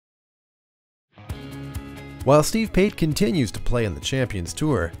While Steve Pate continues to play on the Champions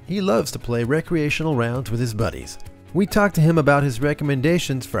Tour, he loves to play recreational rounds with his buddies. We talked to him about his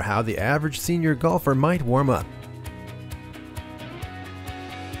recommendations for how the average senior golfer might warm up.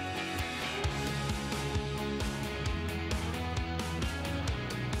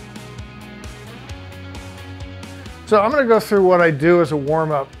 So I'm going to go through what I do as a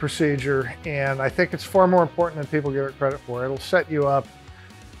warm-up procedure, and I think it's far more important than people give it credit for. It'll set you up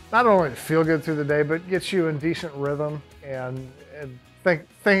not only to feel good through the day, but gets you in decent rhythm and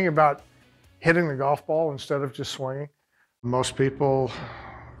thinking about hitting the golf ball instead of just swinging. Most people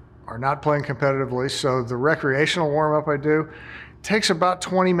are not playing competitively, so the recreational warm-up I do takes about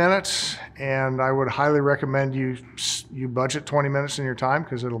 20 minutes, and I would highly recommend you budget 20 minutes in your time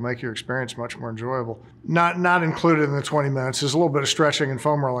because it'll make your experience much more enjoyable. Not included in the 20 minutes is a little bit of stretching and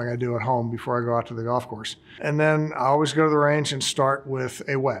foam rolling I do at home before I go out to the golf course. And then I always go to the range and start with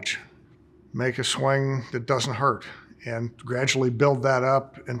a wedge. Make a swing that doesn't hurt and gradually build that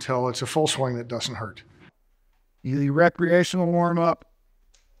up until it's a full swing that doesn't hurt. The recreational warm-up,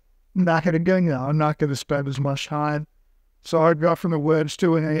 not going to go now. I'm not going to spend as much time. So I'd go from the wedge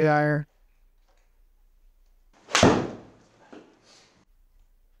to an 8-iron.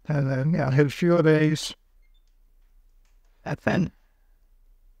 And then, hit a few of these. And then,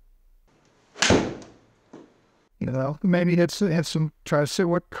 maybe hit some, try to see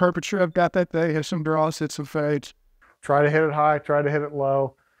what curvature I've got that day, hit some draws, hit some fades. Try to hit it high, try to hit it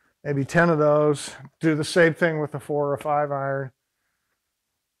low. Maybe 10 of those. Do the same thing with a 4 or 5 iron.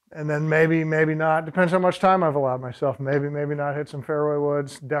 And then maybe not, depends how much time I've allowed myself. Maybe not hit some fairway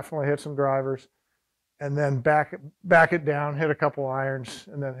woods, definitely hit some drivers. And then back it down, hit a couple irons,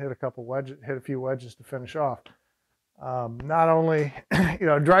 and then hit a few wedges to finish off. Not only,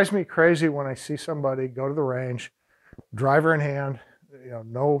 it drives me crazy when I see somebody go to the range, driver in hand,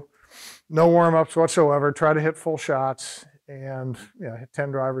 no warm-ups whatsoever, try to hit full shots, and hit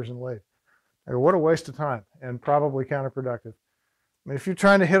 10 drivers and leave. What a waste of time, and probably counterproductive. I mean, if you're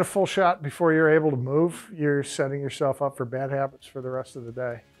trying to hit a full shot before you're able to move, you're setting yourself up for bad habits for the rest of the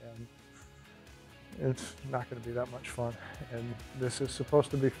day. And it's not going to be that much fun. And this is supposed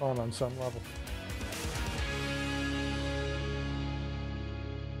to be fun on some level.